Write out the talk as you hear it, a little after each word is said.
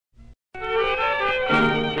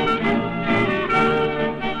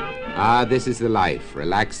Ah, this is the life,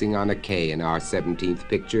 relaxing on a quay in our 17th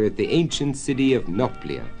picture at the ancient city of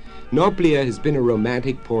Nauplia. Nauplia has been a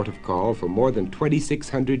romantic port of call for more than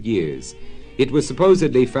 2,600 years. It was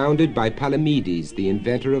supposedly founded by Palamedes, the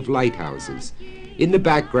inventor of lighthouses. In the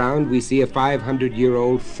background, we see a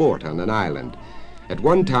 500-year-old fort on an island. At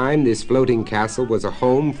one time, this floating castle was a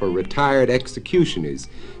home for retired executioners,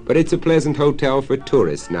 but it's a pleasant hotel for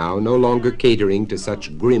tourists now, no longer catering to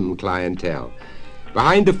such grim clientele.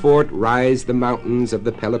 Behind the fort rise the mountains of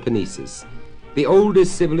the Peloponnesus. The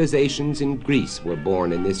oldest civilizations in Greece were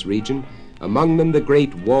born in this region, among them the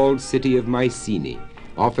great walled city of Mycenae,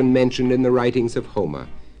 often mentioned in the writings of Homer.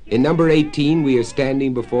 In number 18, we are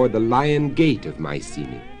standing before the Lion Gate of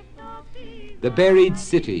Mycenae. The buried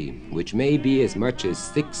city, which may be as much as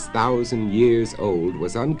 6,000 years old,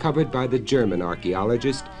 was uncovered by the German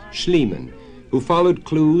archaeologist Schliemann, who followed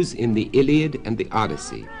clues in the Iliad and the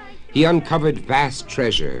Odyssey. He uncovered vast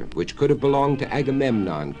treasure which could have belonged to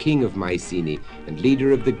Agamemnon, king of Mycenae and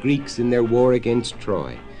leader of the Greeks in their war against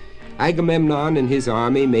Troy. Agamemnon and his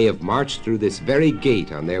army may have marched through this very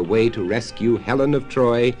gate on their way to rescue Helen of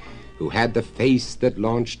Troy, who had the face that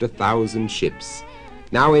launched 1,000 ships.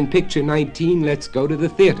 Now in picture 19, let's go to the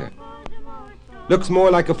theater. Looks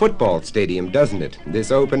more like a football stadium, doesn't it? This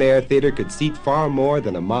open-air theater could seat far more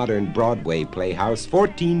than a modern Broadway playhouse,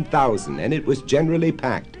 14,000, and it was generally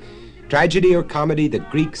packed. Tragedy or comedy, the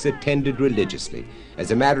Greeks attended religiously.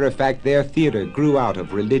 As a matter of fact, their theater grew out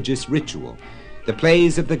of religious ritual. The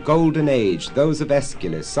plays of the Golden Age, those of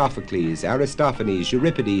Aeschylus, Sophocles, Aristophanes,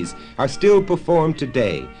 Euripides, are still performed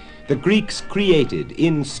today. The Greeks created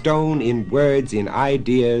in stone, in words, in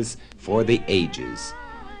ideas for the ages.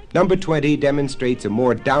 Number 20 demonstrates a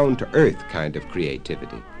more down-to-earth kind of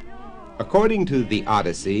creativity. According to the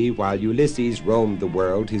Odyssey, while Ulysses roamed the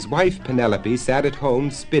world, his wife Penelope sat at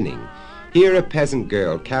home spinning. Here a peasant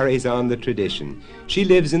girl carries on the tradition. She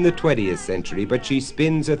lives in the 20th century, but she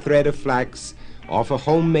spins a thread of flax off a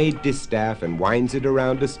homemade distaff and winds it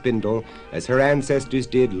around a spindle, as her ancestors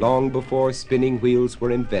did long before spinning wheels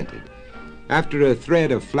were invented. After a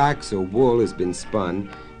thread of flax or wool has been spun,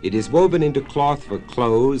 it is woven into cloth for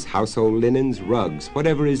clothes, household linens, rugs,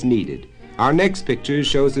 whatever is needed. Our next picture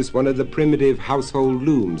shows us one of the primitive household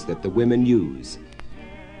looms that the women use.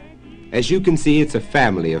 As you can see, it's a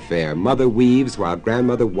family affair. Mother weaves while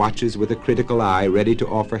grandmother watches with a critical eye, ready to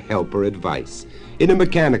offer help or advice. In a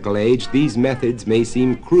mechanical age, these methods may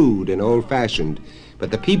seem crude and old-fashioned, but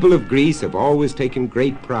the people of Greece have always taken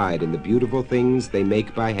great pride in the beautiful things they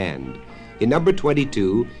make by hand. In number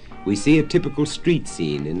 22, we see a typical street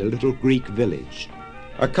scene in a little Greek village.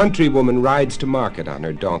 A countrywoman rides to market on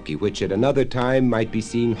her donkey, which at another time might be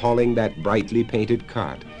seen hauling that brightly painted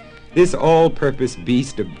cart. This all-purpose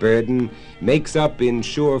beast of burden makes up in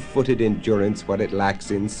sure-footed endurance what it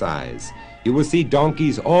lacks in size. You will see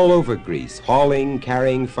donkeys all over Greece, hauling,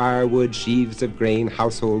 carrying firewood, sheaves of grain,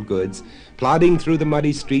 household goods, plodding through the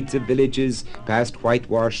muddy streets of villages past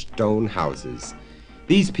whitewashed stone houses.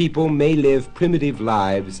 These people may live primitive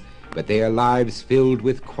lives, but they are lives filled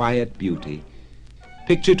with quiet beauty.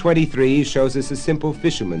 Picture 23 shows us a simple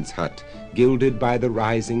fisherman's hut, gilded by the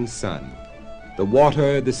rising sun. The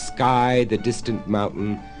water, the sky, the distant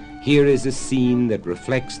mountain, here is a scene that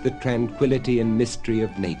reflects the tranquility and mystery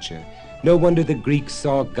of nature. No wonder the Greeks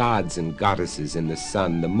saw gods and goddesses in the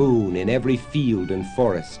sun, the moon, in every field and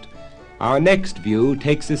forest. Our next view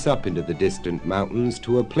takes us up into the distant mountains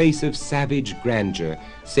to a place of savage grandeur,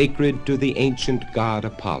 sacred to the ancient god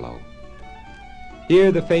Apollo.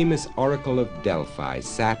 Here the famous Oracle of Delphi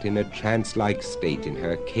sat in a trance-like state in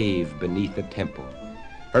her cave beneath a temple.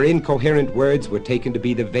 Her incoherent words were taken to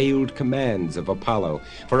be the veiled commands of Apollo.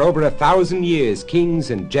 For over 1,000 years, kings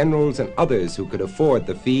and generals and others who could afford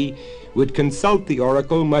the fee would consult the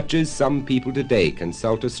oracle much as some people today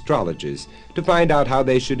consult astrologers to find out how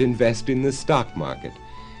they should invest in the stock market.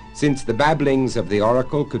 Since the babblings of the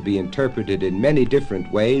oracle could be interpreted in many different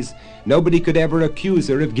ways, nobody could ever accuse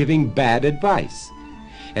her of giving bad advice.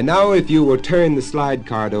 And now if you will turn the slide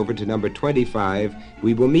card over to number 25,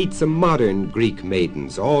 we will meet some modern Greek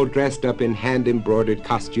maidens, all dressed up in hand-embroidered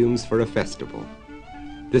costumes for a festival.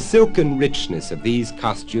 The silken richness of these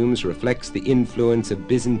costumes reflects the influence of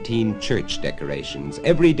Byzantine church decorations.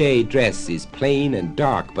 Everyday dress is plain and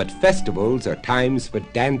dark, but festivals are times for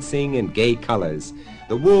dancing and gay colors.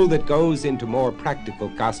 The wool that goes into more practical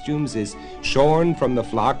costumes is shorn from the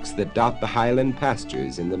flocks that dot the highland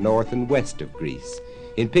pastures in the north and west of Greece.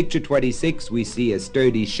 In picture 26, we see a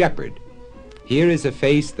sturdy shepherd. Here is a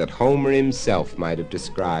face that Homer himself might have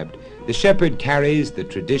described. The shepherd carries the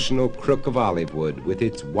traditional crook of olive wood with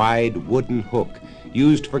its wide wooden hook,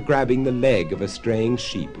 used for grabbing the leg of a straying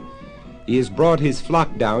sheep. He has brought his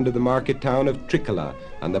flock down to the market town of Trikala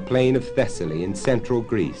on the plain of Thessaly in central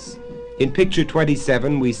Greece. In picture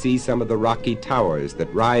 27, we see some of the rocky towers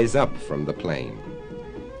that rise up from the plain.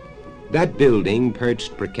 That building,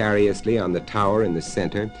 perched precariously on the tower in the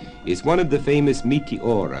center, is one of the famous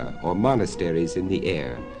meteora, or monasteries in the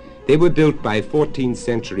air. They were built by 14th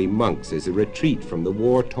century monks as a retreat from the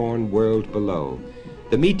war-torn world below.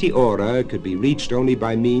 The meteora could be reached only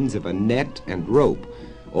by means of a net and rope,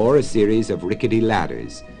 or a series of rickety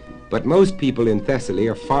ladders. But most people in Thessaly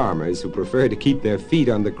are farmers who prefer to keep their feet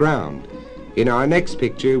on the ground. In our next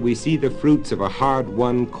picture, we see the fruits of a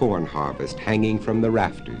hard-won corn harvest hanging from the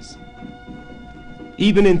rafters.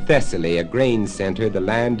 Even in Thessaly, a grain center, the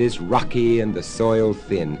land is rocky and the soil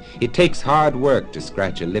thin. It takes hard work to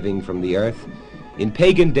scratch a living from the earth. In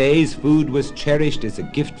pagan days, food was cherished as a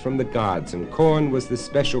gift from the gods, and corn was the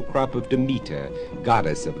special crop of Demeter,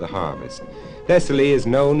 goddess of the harvest. Thessaly is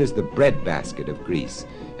known as the breadbasket of Greece,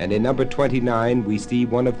 and in number 29 we see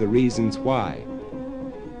one of the reasons why.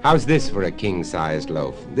 How's this for a king-sized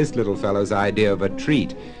loaf? This little fellow's idea of a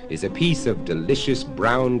treat is a piece of delicious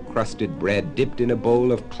brown-crusted bread dipped in a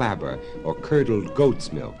bowl of clabber or curdled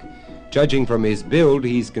goat's milk. Judging from his build,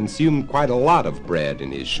 he's consumed quite a lot of bread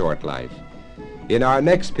in his short life. In our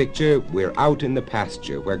next picture, we're out in the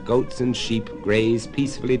pasture where goats and sheep graze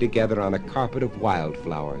peacefully together on a carpet of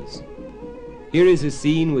wildflowers. Here is a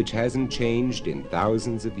scene which hasn't changed in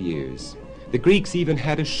thousands of years. The Greeks even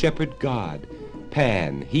had a shepherd god,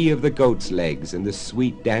 Pan, he of the goat's legs and the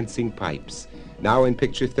sweet dancing pipes. Now in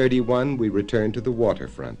picture 31, we return to the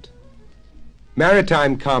waterfront.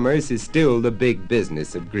 Maritime commerce is still the big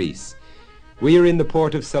business of Greece. We are in the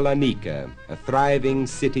port of Salonika, a thriving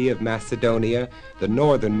city of Macedonia, the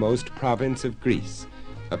northernmost province of Greece.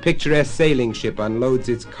 A picturesque sailing ship unloads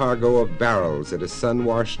its cargo of barrels at a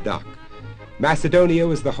sun-washed dock. Macedonia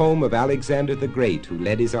was the home of Alexander the Great, who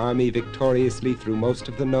led his army victoriously through most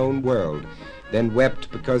of the known world, then wept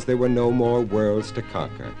because there were no more worlds to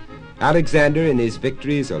conquer. Alexander and his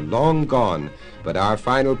victories are long gone, but our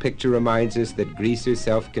final picture reminds us that Greece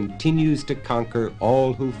herself continues to conquer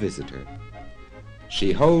all who visit her.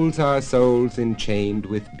 She holds our souls enchained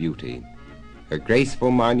with beauty. Her graceful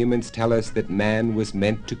monuments tell us that man was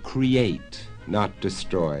meant to create, not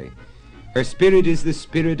destroy. Her spirit is the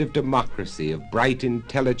spirit of democracy, of bright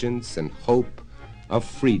intelligence and hope, of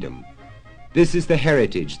freedom. This is the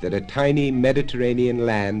heritage that a tiny Mediterranean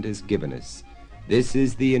land has given us. This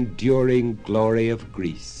is the enduring glory of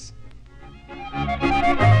Greece.